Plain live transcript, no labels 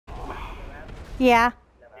Yeah.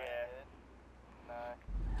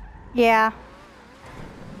 Yeah.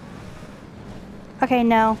 Okay,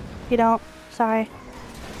 no. You don't. Sorry.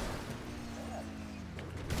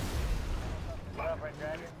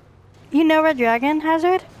 You know Red Dragon,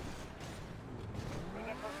 Hazard?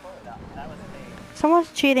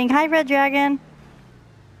 Someone's cheating. Hi, Red Dragon.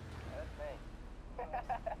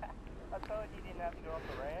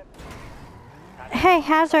 Hey,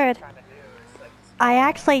 Hazard. I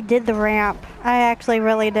actually did the ramp. I actually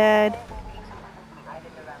really did.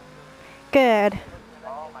 Good.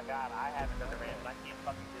 Oh my god, I haven't done the ramp and I can't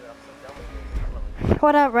fucking do it. I'm so done with this.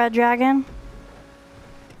 What up, Red Dragon?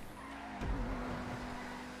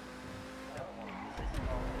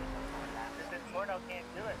 Can't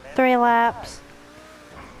do it, man. 3 laps.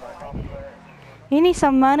 You need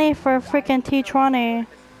some money for a freaking T20. I've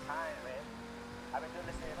been doing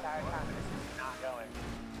this the entire time and this is not going.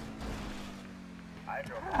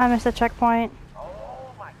 I missed the checkpoint.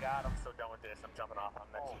 Oh my god, I'm so done with this. I'm jumping off on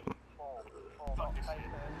this. Fuck this shit.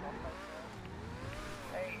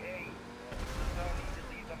 Hey, no need to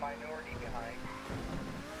leave the minority behind.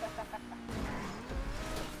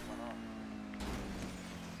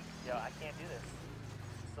 Yo, I can't do this.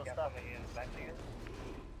 Still stuck. Back to you.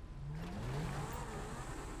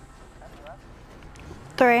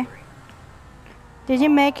 3. Did you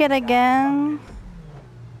make it again?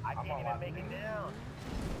 I can't even make it down.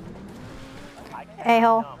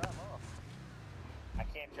 A-hole. I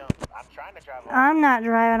can't jump. I'm trying to drive off. I'm not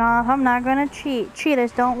driving off. I'm not gonna cheat.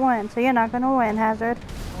 Cheaters don't win, so you're not gonna win, Hazard.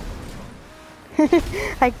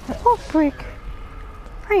 Like, oh freak.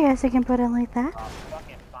 I guess I can put it like that. Oh,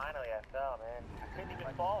 fucking finally I fell, man. I couldn't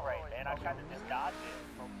even fall right, man. I tried to just dodge it.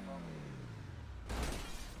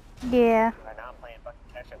 Yeah. Right now I'm playing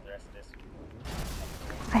fucking catch up the rest of this.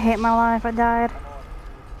 I hate my life. I died.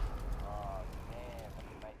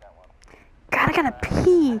 God, I gotta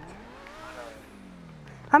pee.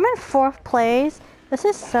 I'm in 4th place. This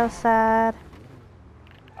is so sad.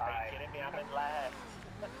 Are you kidding me? I'm in last.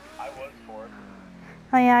 I was 4th.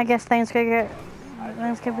 Oh yeah, I guess things could be that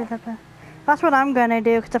bad. That's what I'm gonna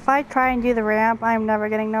do, because if I try and do the ramp, I'm never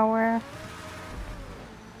getting nowhere.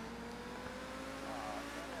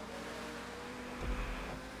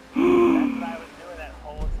 That's what I was doing that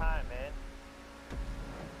whole time, man.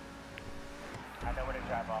 I know where to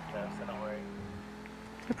drive off though, so don't worry.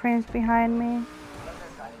 Supreme's behind me.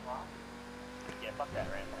 Yeah, fuck that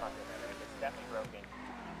ramp. I'm not doing that ramp. It's definitely broken.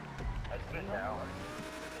 That's good now.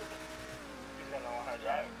 You don't know how to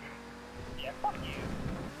drive. Yeah, fuck you.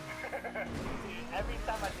 Dude, every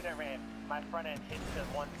time I do that ramp, my front end hits the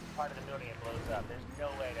one part of the building and blows up. There's no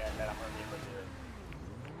way that I'm gonna be able to do it.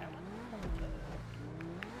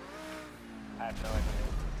 I have no idea.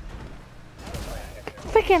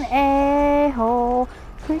 Freaking A-hole.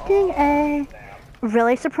 Freaking A.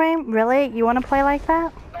 Really, Supreme? Really? You wanna play like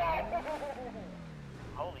that?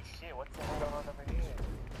 Holy shit, what's going on over here?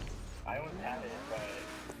 I always have it, but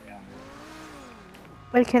yeah.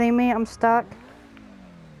 Are you kidding me? I'm stuck.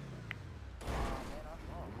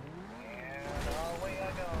 And away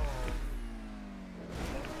I go.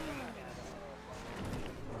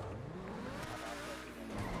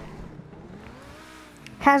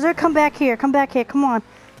 Hazard, come back here. Come back here. Come on.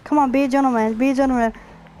 Come on, be a gentleman. Be a gentleman.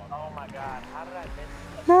 Oh my god, how did I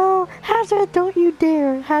miss? No, Hazard, don't you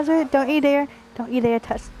dare. Hazard, don't you dare. Don't you dare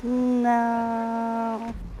touch.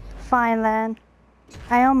 No. Fine then.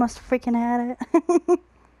 I almost freaking had it. Oh,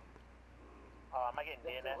 am I getting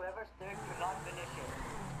DNF? Whoever's third should not finish it.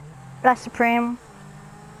 That's Supreme.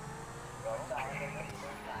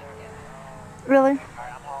 Really? Alright,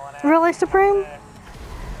 I'm hauling ass. Really, Supreme?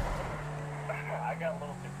 I got a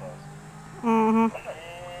little too close. Mm-hmm.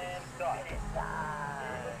 And stop.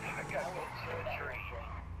 I got close to a tree.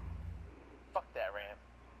 Fuck that ramp.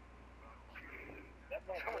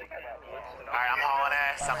 Alright, I'm hauling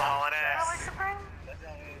ass. I'm hauling ass. Alright.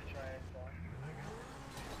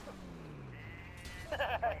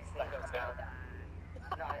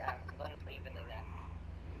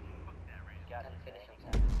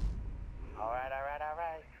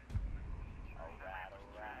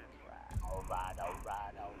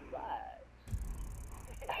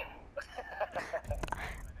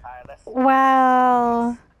 Alright, let's.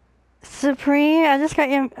 Wow. Supreme, I just got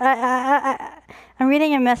your. I'm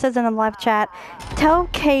reading a message in the live chat. Tell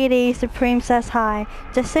Katie Supreme says hi.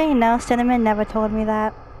 Just so you know, Cinnamon never told me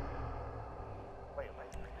that.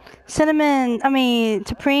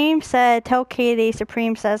 Supreme said, tell Katie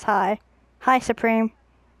Supreme says hi. Hi, Supreme.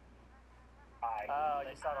 Oh,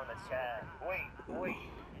 you saw it on the chat. Wait. Is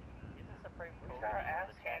this Supreme cool?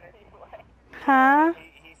 Huh?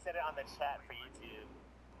 He said it on the chat for YouTube.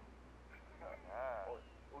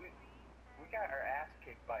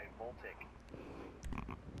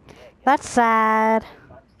 That's sad.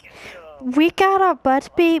 We got our butts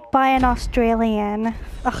beat by an Australian.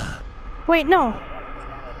 Ugh. Wait, no.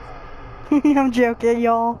 I'm joking,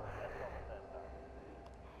 y'all.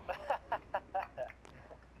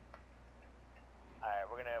 Alright,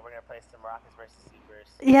 we're gonna play some Rockets versus Seabers.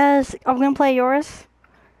 Yes, I'm gonna play yours.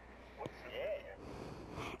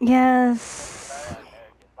 Yeah. Yes.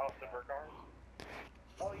 Oh, Super Cars?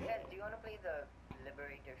 Oh, you guys, do you want to play the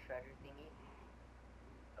Liberator Shredder thingy?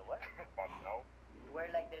 The what? Fuck no. Where,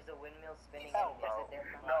 like, there's a windmill spinning Oh, and there's a dead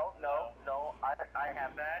man. No. I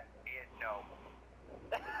have that. And no.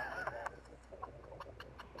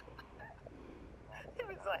 It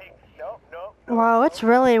was like, nope. Wow, it's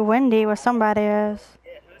really windy where somebody is.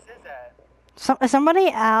 Yeah, whose is that? Is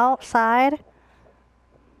somebody outside?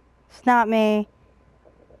 It's not me.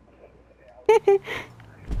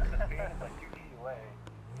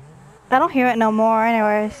 I don't hear it no more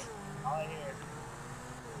anyways. All I hear is,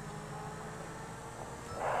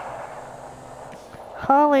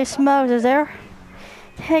 Holy smokes, is there?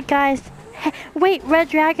 Hey guys. Hey, wait, Red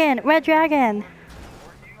Dragon. Were you know this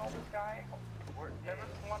guy? There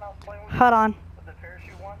was one I was playing with. Hold on. With the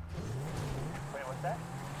parachute one? wait, what's that?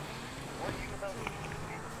 Weren't you the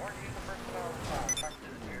person I was trying to do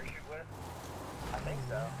the parachute with? I think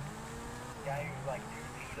so. Guy who was like 2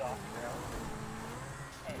 feet off the ground.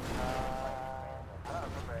 I don't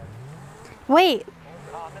remember. Wait,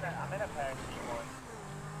 Oh, I'm in a parachute one.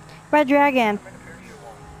 Red Dragon. I'm in a parachute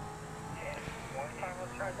one. Yeah. One time I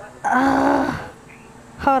was trying to.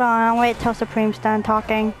 Hold on, I'll wait till Supreme's done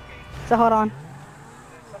talking. So hold on.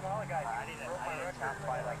 Some other guy broke my record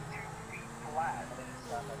by like 2 feet flat.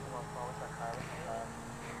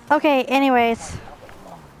 Okay, anyways.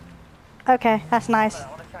 Okay, that's nice. I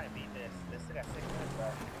want to try and beat this. This still got 6 minutes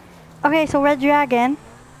left. Okay, so Red Dragon,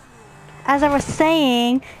 as I was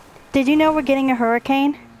saying, did you know we're getting a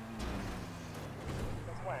hurricane?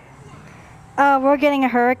 Since when? We're getting a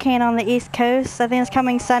hurricane on the East Coast. I think it's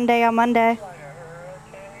coming Sunday or Monday.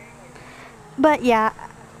 But yeah,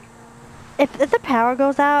 if the power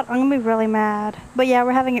goes out, I'm gonna be really mad. But yeah,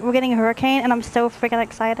 we're getting a hurricane, and I'm so freaking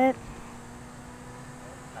excited.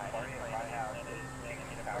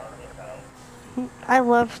 I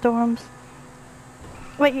love storms.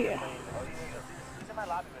 Wait, Who's in my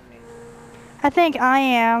lobby with me? I think I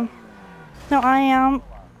am. No, I am.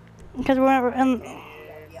 Because we're in. I'm getting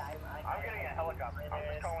a helicopter. I'm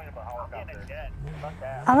just calling up a I'm getting helicopter. a jet. Fuck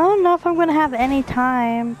that. I don't know if I'm gonna have any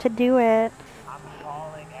time to do it. I'm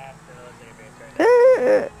hauling ass to the military base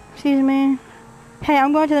right now. Excuse me. Hey,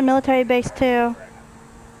 I'm going to the military base too.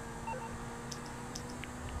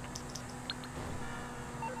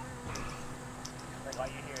 Like, all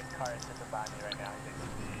you hear is cars zipping by me right now.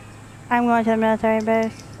 I'm going to the military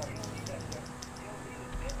base.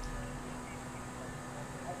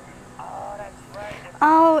 Oh, that's right.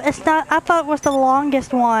 Oh, it's not. I thought it was the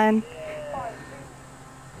longest one.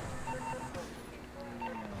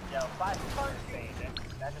 Yo, 5 cars saying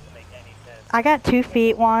that doesn't make any sense. I got 2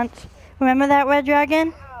 feet once. Remember that, Red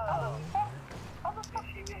Dragon?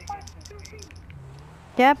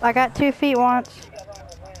 Yep, I got 2 feet once. She got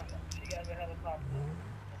a helicopter.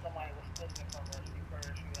 Somebody was splitting from her. She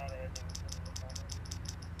parachuted out of it.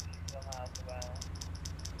 She somehow survived.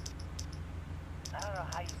 I don't know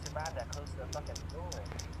how you survived that close to the fucking building.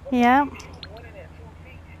 Yep. She went in at 2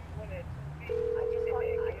 feet. She went at 2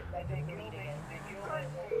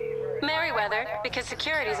 feet. Merryweather, because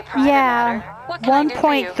security is a private Yeah. matter. What can I do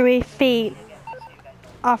for you? 1.3 feet.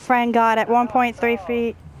 Our friend got it. 1.3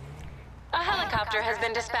 feet. A helicopter has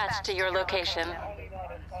been dispatched to your location.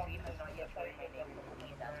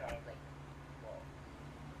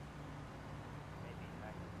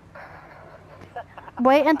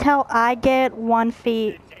 Wait until I get 1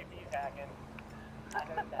 feet. JP's hacking.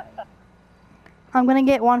 I'm gonna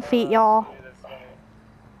get 1 feet, y'all. Dude, that's funny.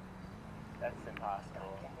 That's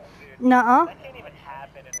impossible. Dude, Nuh-uh. that can't even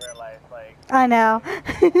happen in real life. Like, I know.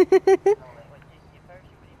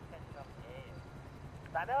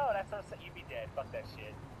 I know, that's what I'm saying. You'd be dead. Fuck that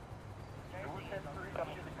shit.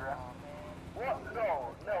 What?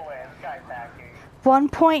 No way. This guy's hacking.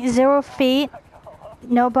 1.0 feet.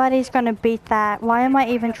 Nobody's gonna beat that. Why am I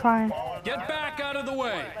even trying? Get back out of the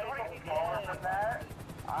way!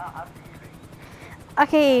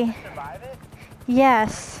 Okay. Survive it?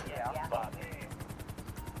 Yes. Yeah, I'm fucked.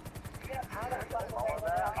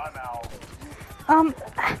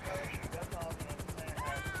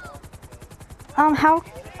 I'm out. How? Wait,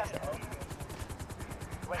 you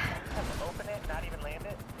just have to open it, not even land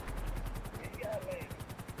it? Yeah,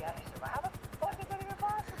 you survive. How the fuck is that even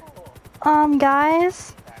possible?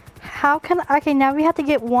 Guys. How can, okay, now we have to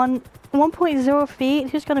get 1 1.0 feet?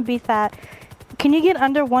 Who's gonna beat that? Can you get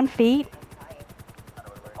under 1 feet?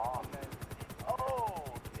 Oh,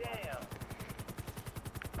 damn.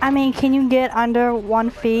 I mean, can you get under 1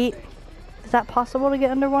 feet? Is that possible to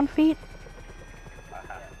get under 1 feet? I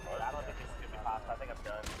don't think this is gonna be possible. I think I'm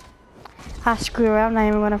done. Ah, screw it. I'm not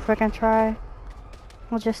even gonna frickin' try.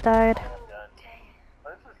 I just died. I'm done.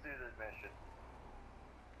 Let's just do this mission.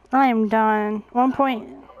 I am done. 1 point. I'm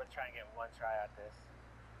gonna try and get one try at this.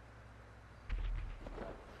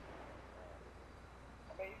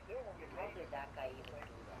 I mean, you still gonna get How paid. did that guy even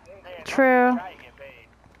do that? Hey, True. try and get paid.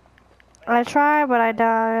 I tried, but I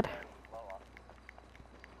died.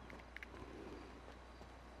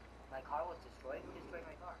 My car was destroyed. Who destroyed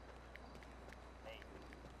my car?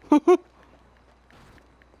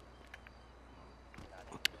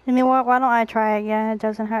 You know what? Why don't I try again? It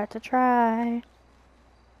doesn't hurt to try.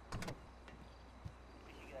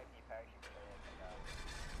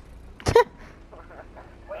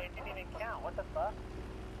 Wait, it didn't even count. What the fuck?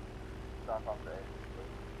 Stop off there.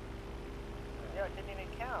 Yo, it didn't even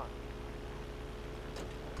count.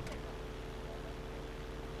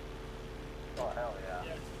 Oh, hell yeah.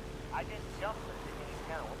 I just jumped, but it didn't even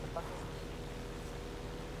count. What the fuck is this?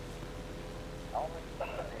 I don't think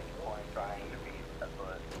that's any point trying to beat that,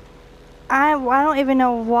 but... I don't even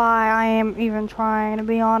know why I am even trying, to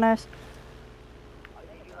be honest. Did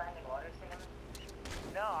you land in water, Cinnamon?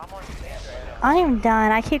 No, I'm on sand right now. I am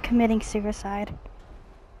done. I keep committing suicide.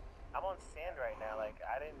 I'm on sand right now. Like,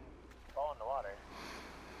 I didn't fall in the water.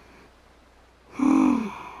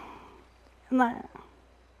 I'm not.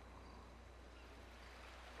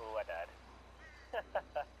 Ooh, I died.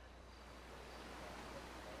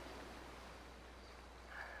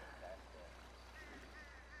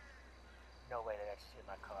 No way did that shit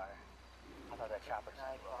my car. I thought that chopper just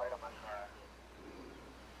blew right on my car.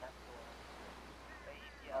 That's cool.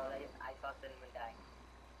 Oh, I saw Cinnamon die.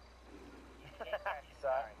 You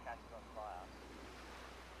saw it?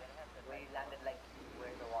 Where you landed like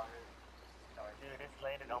where the water started. Dude, this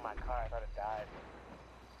landed on my car. I thought it died.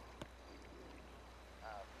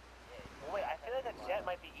 Well, wait, I feel like a jet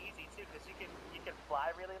might be easy too, because you can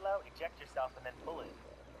fly really low, eject yourself, and then pull it.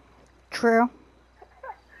 True.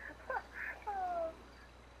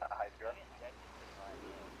 Hydra.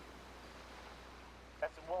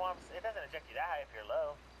 That's well, it doesn't eject you that high if you're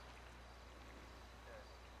low.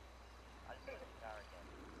 I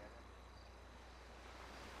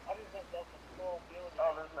just think that's a small building.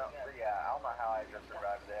 Oh, there's no... Yeah, I don't know how I just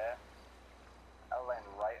arrived there. I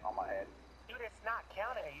landed right on my head. Dude, it's not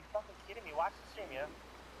counting. Are you fucking kidding me? Watch the stream, yeah?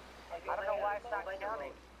 I don't know why it's not By the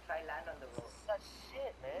counting. road. Try land on the road. Such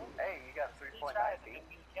shit, man. Hey, you got 3.9 feet.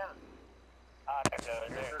 Count. Ah, there it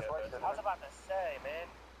goes, there it goes. I was about to say, man.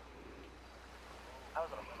 I was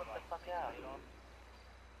gonna flip the fuck out. 3.9.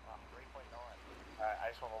 Alright, I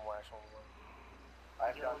just want one more,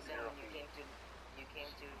 I've You got know, 0 Cinnamon, feet. you came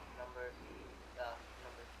to number 3. I'm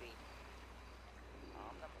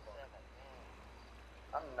number 7, man.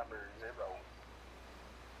 I'm number 0.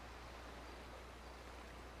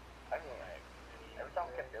 I mean, every time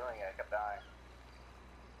I kept doing it, I kept dying.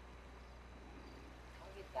 How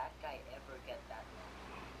did that guy ever get that long?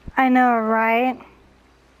 I know, right?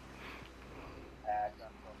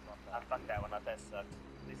 I fucked that one up, that sucked.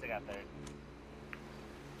 At least I got third.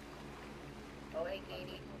 Oh, hey,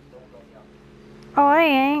 Katie. Don't go young. Oh, I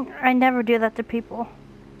ain't. I never do that to people. Okay,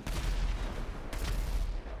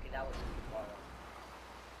 that was too far.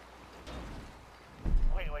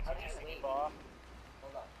 Wait, did you just see ball?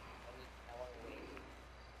 Hold on. I want to wait.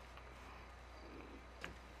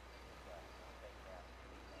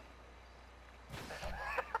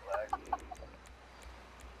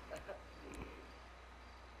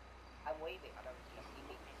 I'm waving. Do you see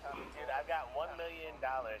me? Dude, I've got $1 million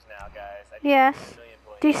now, guys. I Yes. did 1 million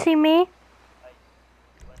points. Do you see me?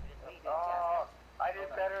 Oh, I did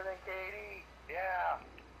better than Katie. Yeah.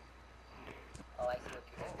 Oh, I see what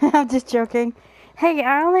you're doing. I'm just joking. Hey,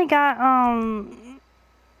 I only got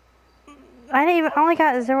I only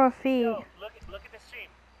got 0 feet. Yo, look at the stream.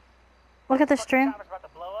 Look at the stream. Chopper's about to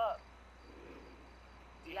blow up.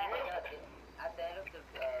 Do you Yeah, hear it? yeah, at the end of the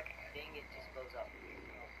thing, it just blows up.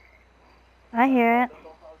 I hear it.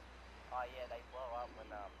 Oh yeah, they blow up when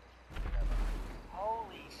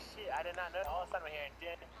holy shit! I did not know. All of a sudden we're hearing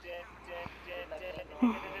din din din din din. Do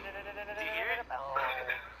you hear it? Oh.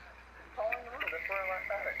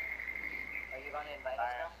 Are you gonna invite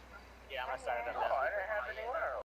us now? Yeah, I'm gonna start it up Oh, now. I didn't have anywhere else.